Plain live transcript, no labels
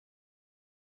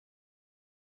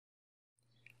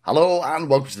Hello and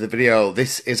welcome to the video.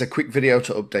 This is a quick video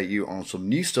to update you on some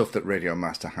new stuff that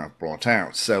RadioMaster have brought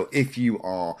out. So if you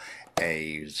are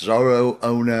a Zorro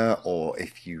owner or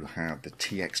if you have the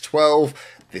TX12,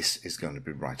 this is going to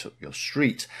be right up your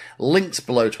street. Links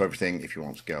below to everything if you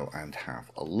want to go and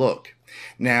have a look.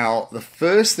 Now, the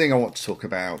first thing I want to talk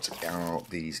about are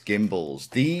these gimbals.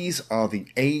 These are the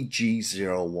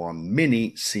AG-01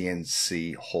 Mini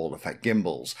CNC Hall Effect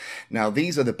gimbals. Now,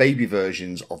 these are the baby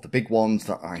versions of the big ones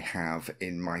that I have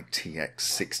in my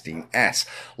TX16S.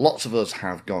 Lots of us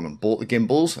have gone and bought the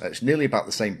gimbals. It's nearly about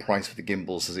the same price for the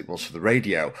gimbals as it was for the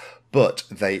radio, but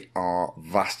they are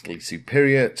vastly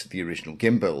superior to the original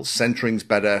gimbals. Centering's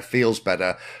better, feels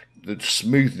better. The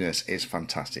smoothness is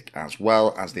fantastic as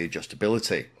well as the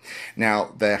adjustability.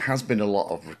 Now, there has been a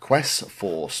lot of requests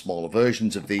for smaller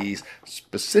versions of these,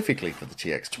 specifically for the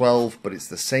TX12, but it's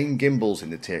the same gimbals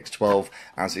in the TX12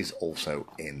 as is also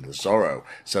in the Zorro.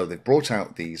 So they've brought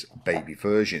out these baby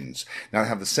versions. Now, they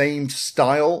have the same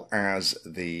style as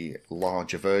the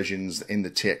larger versions in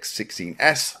the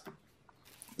TX16S.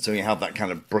 So you have that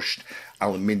kind of brushed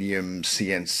aluminium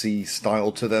CNC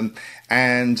style to them,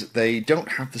 and they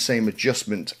don't have the same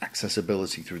adjustment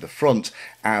accessibility through the front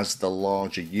as the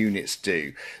larger units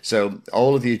do. So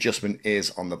all of the adjustment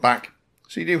is on the back.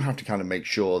 So you do have to kind of make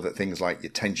sure that things like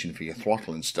your tension for your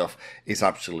throttle and stuff is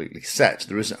absolutely set.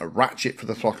 There isn't a ratchet for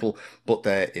the throttle, but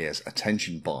there is a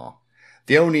tension bar.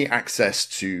 The only access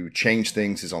to change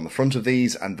things is on the front of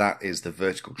these, and that is the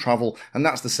vertical travel, and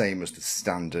that's the same as the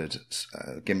standard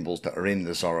gimbals that are in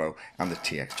the Zorro and the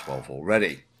TX12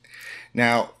 already.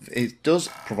 Now, it does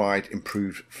provide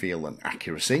improved feel and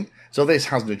accuracy. So this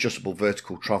has an adjustable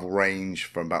vertical travel range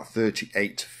from about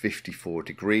 38 to 54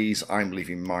 degrees. I'm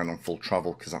leaving mine on full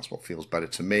travel because that's what feels better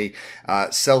to me.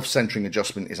 Self-centering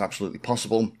adjustment is absolutely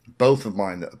possible. Both of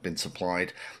mine that have been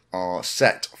supplied are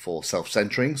set for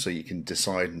self-centering, so you can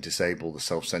decide and disable the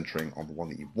self-centering on the one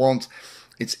that you want.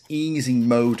 It's easy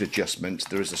mode adjustment.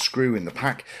 There is a screw in the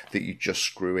pack that you just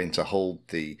screw in to hold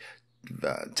the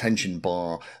tension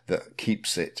bar that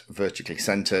keeps it vertically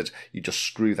centered. You just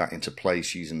screw that into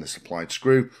place using the supplied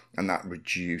screw, and that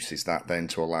reduces that then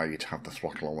to allow you to have the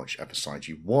throttle on whichever side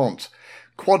you want.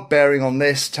 Quad bearing on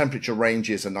this, temperature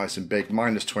ranges are nice and big,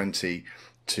 -20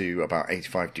 to about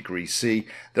 85 degrees C.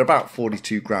 They're about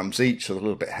 42 grams each, so they're a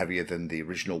little bit heavier than the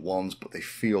original ones, but they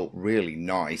feel really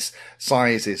nice.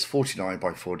 Size is 49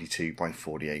 by 42 by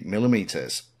 48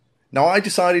 millimeters. Now, I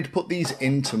decided to put these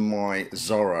into my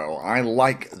Zorro. I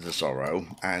like the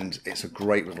Zorro, and it's a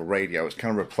great little radio. It's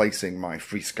kind of replacing my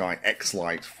FreeSky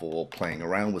X-Lite for playing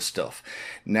around with stuff.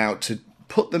 Now, to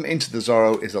put them into the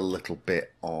Zorro is a little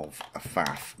bit of a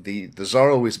faff. The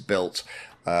Zorro is built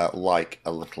like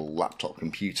a little laptop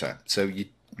computer, so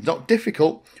not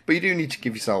difficult, but you do need to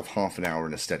give yourself half an hour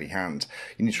and a steady hand.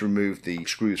 You need to remove the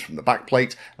screws from the back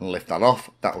plate and lift that off.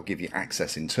 That will give you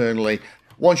access internally.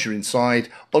 Once you're inside,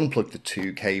 unplug the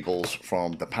two cables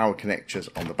from the power connectors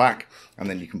on the back, and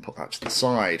then you can put that to the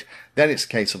side. Then it's a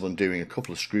case of undoing a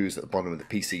couple of screws at the bottom of the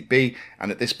PCB,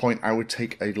 and at this point I would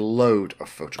take a load of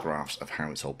photographs of how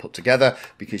it's all put together,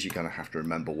 because you're going to have to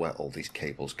remember where all these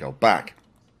cables go back.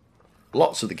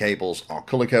 Lots of the cables are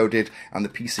color-coded, and the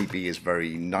PCB is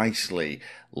very nicely,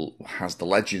 has the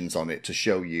legends on it to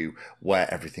show you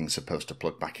where everything's supposed to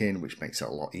plug back in, which makes it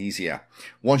a lot easier.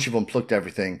 Once you've unplugged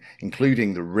everything,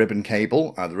 including the ribbon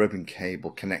cable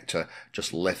connector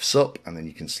just lifts up, and then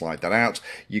you can slide that out.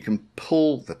 You can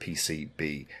pull the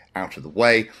PCB out of the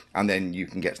way, and then you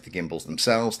can get to the gimbals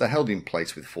themselves. They're held in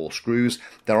place with 4 screws.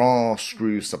 There are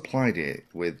screws supplied here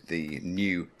with the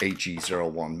new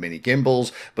AG-01 mini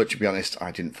gimbals, but to be honest,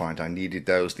 I didn't find I needed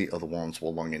those. The other ones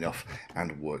were long enough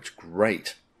and worked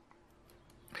great.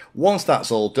 Once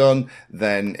that's all done,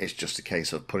 then it's just a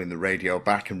case of putting the radio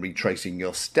back and retracing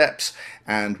your steps,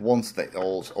 and once that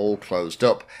all closed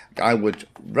up, I would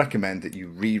recommend that you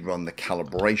rerun the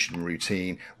calibration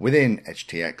routine within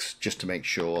HTX just to make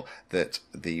sure that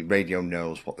the radio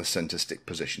knows what the center stick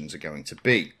positions are going to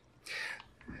be.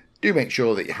 Do make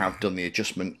sure that you have done the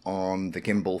adjustment on the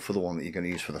gimbal for the one that you're going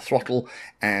to use for the throttle,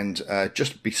 and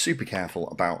just be super careful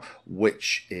about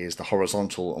which is the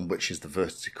horizontal and which is the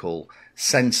vertical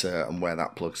sensor and where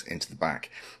that plugs into the back.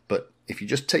 But if you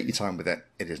just take your time with it,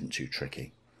 it isn't too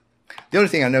tricky. The only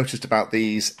thing I noticed about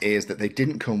these is that they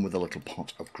didn't come with a little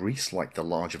pot of grease like the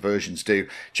larger versions do.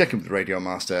 Checking with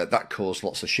RadioMaster, that caused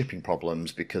lots of shipping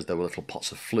problems because there were little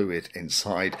pots of fluid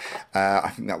inside. I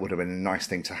think that would have been a nice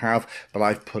thing to have, but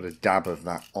I've put a dab of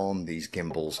that on these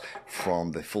gimbals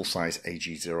from the full-size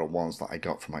AG-01s that I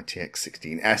got for my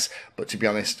TX16S, but to be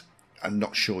honest, I'm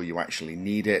not sure you actually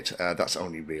need it. That's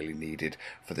only really needed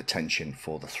for the tension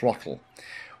for the throttle.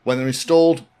 When they're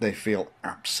installed, they feel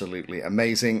absolutely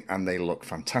amazing and they look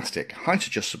fantastic. Height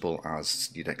adjustable as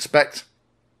you'd expect,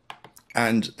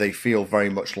 and they feel very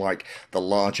much like the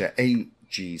larger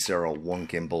AG-01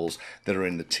 gimbals that are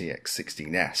in the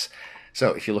TX16S.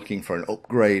 So if you're looking for an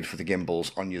upgrade for the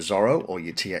gimbals on your Zorro or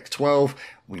your TX12,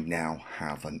 we now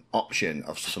have an option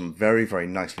of some very, very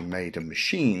nicely made and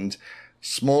machined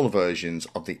smaller versions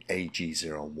of the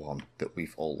AG-01 that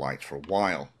we've all liked for a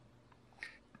while.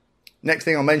 Next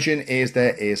thing I'll mention is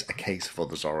there is a case for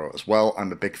the Zorro as well.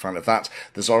 I'm a big fan of that.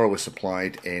 The Zorro is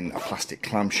supplied in a plastic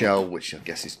clamshell, which I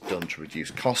guess is done to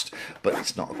reduce cost, but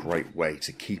it's not a great way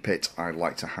to keep it. I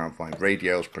like to have my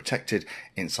radios protected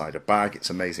inside a bag.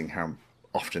 It's amazing how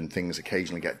often things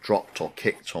occasionally get dropped or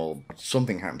kicked or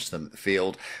something happens to them at the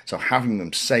field. So having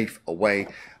them safe away,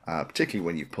 particularly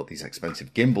when you put these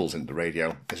expensive gimbals in the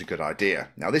radio, is a good idea.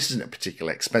 Now, this isn't a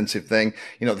particularly expensive thing.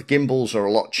 You know, the gimbals are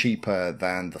a lot cheaper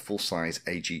than the full-size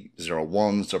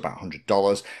AG-01s. They're about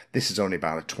 $100. This is only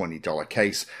about a $20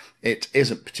 case. It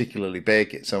isn't particularly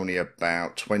big. It's only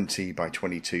about 20 by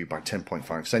 22 by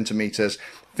 10.5 centimeters.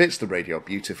 Fits the radio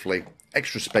beautifully.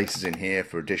 Extra spaces in here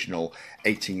for additional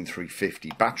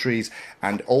 18350 batteries,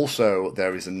 and also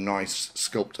there is a nice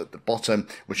sculpt at the bottom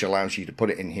which allows you to put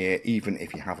it in here even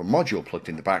if you have a module plugged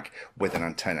in the back with an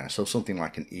antenna. So something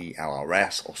like an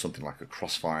ELRS or something like a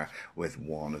Crossfire with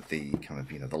one of the kind of,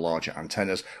 you know, the larger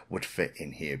antennas would fit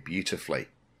in here beautifully.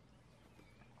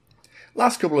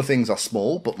 Last couple of things are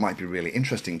small but might be really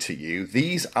interesting to you.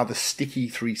 These are the Sticky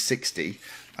 360.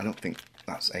 I don't think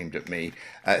that's aimed at me.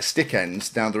 Stick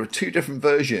ends. Now, there are two different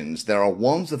versions. There are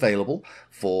ones available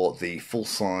for the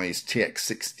full-size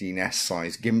TX16S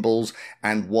size gimbals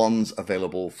and ones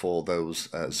available for those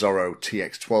Zorro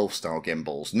TX12 style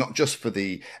gimbals. Not just for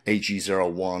the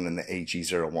AG-01 and the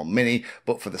AG-01 Mini,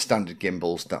 but for the standard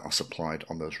gimbals that are supplied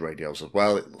on those radios as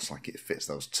well. It looks like it fits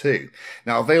those too.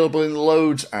 Now, available in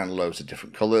loads and loads of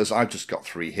different colours. I've just got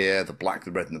three here, the black,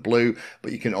 the red and the blue,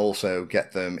 but you can also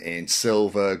get them in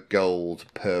silver, gold,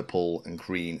 purple and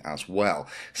green as well.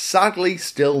 Sadly,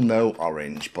 still no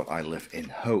orange, but I live in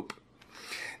hope.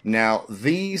 Now,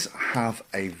 these have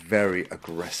a very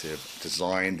aggressive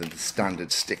design than the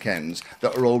standard stick ends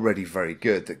that are already very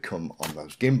good that come on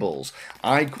those gimbals.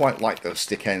 I quite like those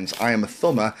stick ends. I am a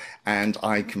thumber and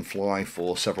I can fly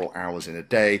for several hours in a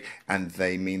day, and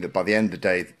they mean that by the end of the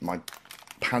day my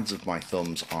pads of my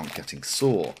thumbs aren't getting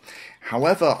sore.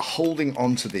 However, holding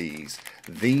on to these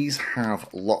have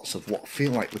lots of what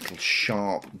feel like little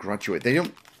sharp graduate. They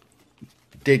don't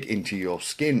dig into your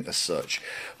skin as such,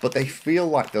 but they feel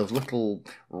like those little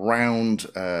round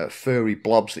furry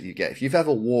blobs that you get if you've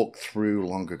ever walked through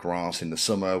longer grass in the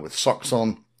summer with socks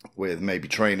on, with maybe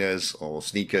trainers or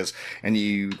sneakers, and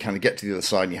you kind of get to the other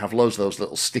side and you have loads of those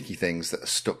little sticky things that are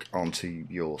stuck onto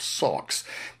your socks.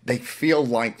 They feel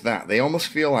like that. They almost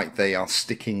feel like they are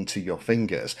sticking to your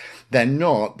fingers. They're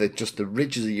not. They're just the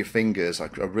ridges of your fingers are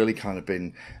really kind of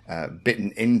been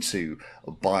bitten into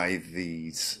by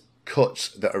these cuts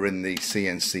that are in the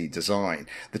CNC design.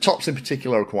 The tops in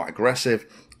particular are quite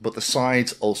aggressive, but the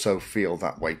sides also feel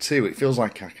that way too. It feels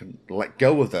like I can let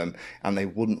go of them and they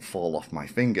wouldn't fall off my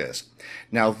fingers.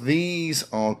 Now, these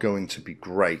are going to be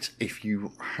great if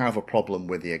you have a problem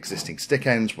with the existing stick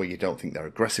ends where you don't think they're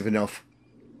aggressive enough.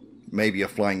 Maybe you're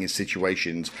flying in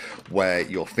situations where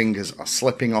your fingers are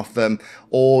slipping off them,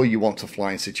 or you want to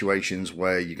fly in situations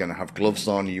where you're going to have gloves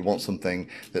on and you want something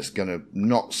that's going to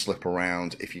not slip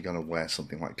around if you're going to wear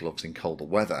something like gloves in colder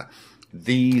weather.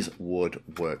 These would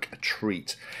work a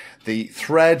treat. The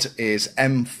thread is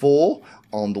M4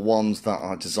 on the ones that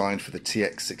are designed for the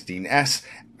TX16S,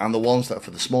 and the ones that are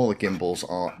for the smaller gimbals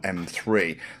are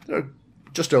M3. They're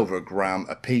just over a gram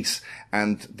a piece,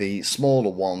 and the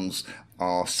smaller ones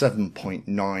are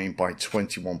 7.9 by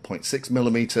 21.6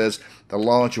 millimeters. The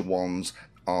larger ones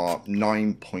are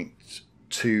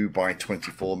 9.2 by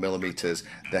 24 millimeters.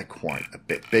 They're quite a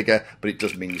bit bigger, but it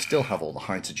does mean you still have all the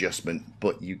height adjustment,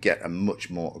 but you get a much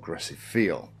more aggressive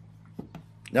feel.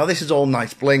 Now, this is all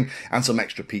nice bling and some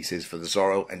extra pieces for the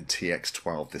Zorro and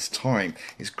TX12 this time.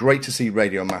 It's great to see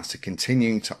RadioMaster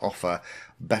continuing to offer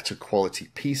better quality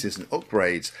pieces and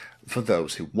upgrades for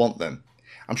those who want them.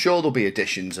 I'm sure there'll be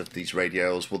editions of these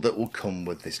radios that will come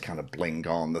with this kind of bling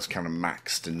on, this kind of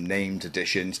maxed and named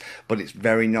editions, but it's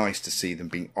very nice to see them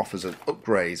being offered as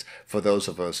upgrades for those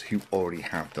of us who already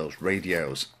have those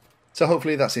radios. So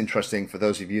hopefully that's interesting for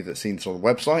those of you that have seen this on the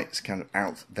website. It's kind of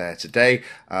out there today.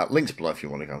 Links below if you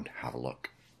want to go and have a look.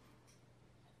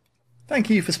 Thank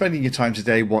you for spending your time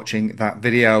today watching that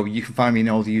video. You can find me in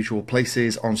all the usual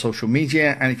places on social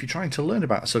media, and if you're trying to learn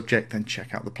about a subject, then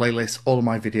check out the playlist. All of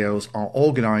my videos are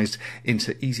organised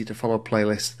into easy to follow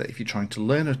playlists that if you're trying to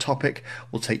learn a topic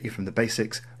will take you from the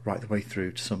basics right the way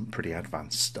through to some pretty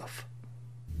advanced stuff.